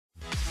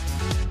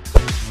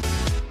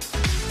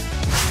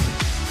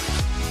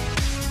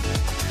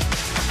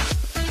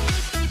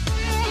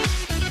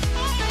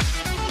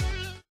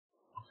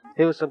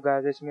Hey, what's up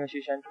guys, it's me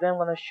Ashish and today I'm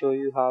gonna show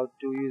you how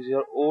to use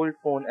your old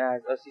phone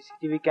as a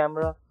CCTV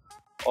camera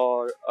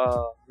or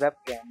a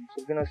webcam. So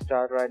we're gonna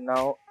start right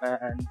now,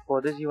 and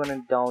for this you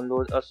wanna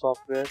download a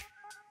software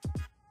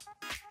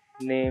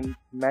named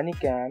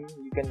Manicam.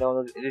 You can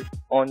download it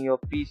on your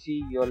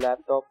PC, your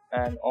laptop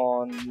and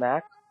on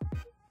Mac.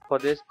 For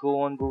this,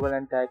 go on Google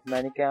and type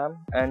Manicam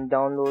and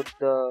download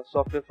the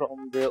software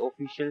from their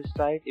official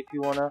site. If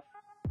you wanna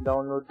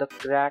download the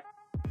cracked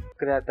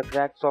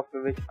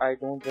software, which I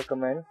don't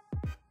recommend,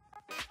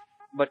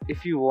 but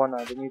if you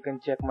wanna, then you can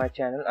check my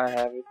channel, I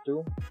have it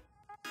too.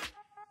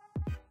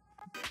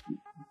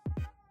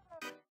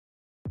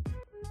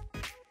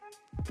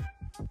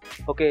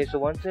 Okay, so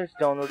once it's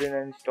downloaded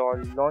and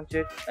installed, launch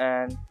it,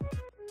 and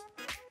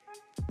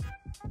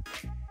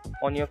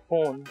on your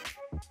phone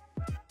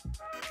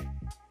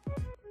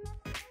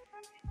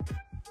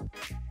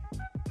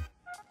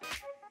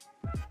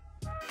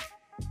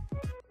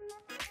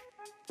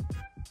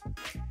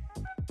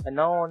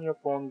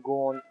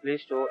go on Play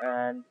Store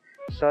and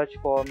search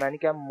for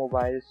Manicam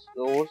mobile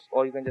source,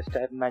 or you can just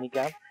type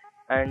Manicam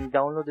and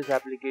download this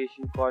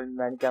application called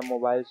Manicam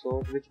mobile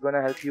source, which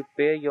gonna help you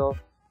pair your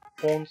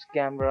phone's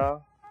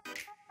camera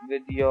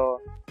with your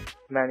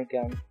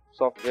Manicam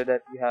software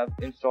that you have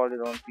installed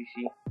it on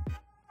PC.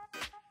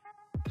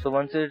 So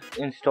once it's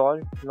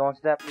installed,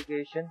 launch the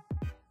application,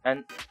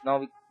 and now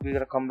we're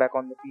gonna come back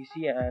on the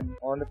PC, and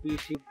on the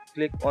PC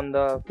click on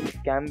the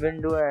cam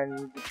window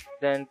and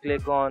then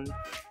click on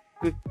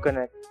quick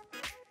connect,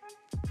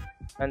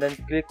 and then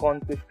click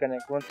on quick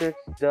connect. Once it's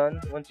done,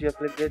 once you have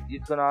clicked it,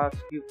 it's gonna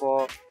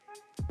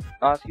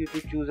ask you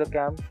to choose a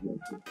cam,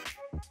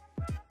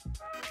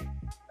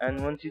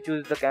 and once you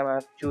choose the cam, I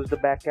have to choose the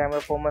back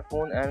camera for my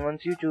phone. And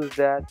once you choose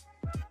that,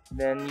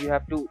 then you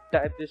have to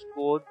type this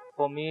code.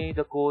 For me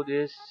the code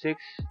is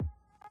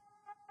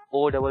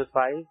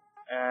 6055,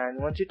 and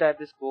once you type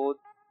this code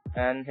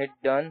and hit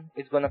done,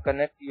 it's gonna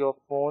connect your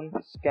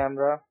phone's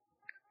camera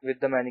with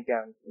the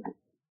Manicam.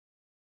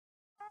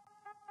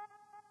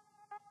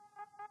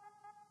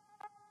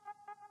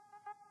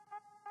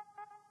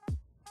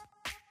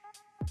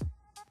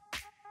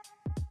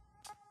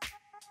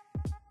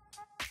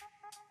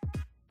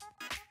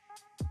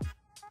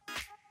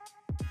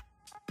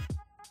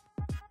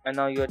 And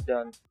now you're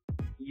done.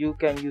 You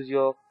can use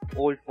your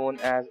old phone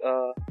as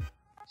a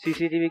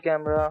CCTV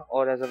camera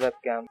or as a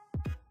webcam.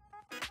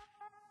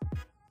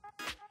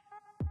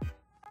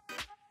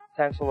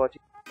 Thanks for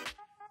watching.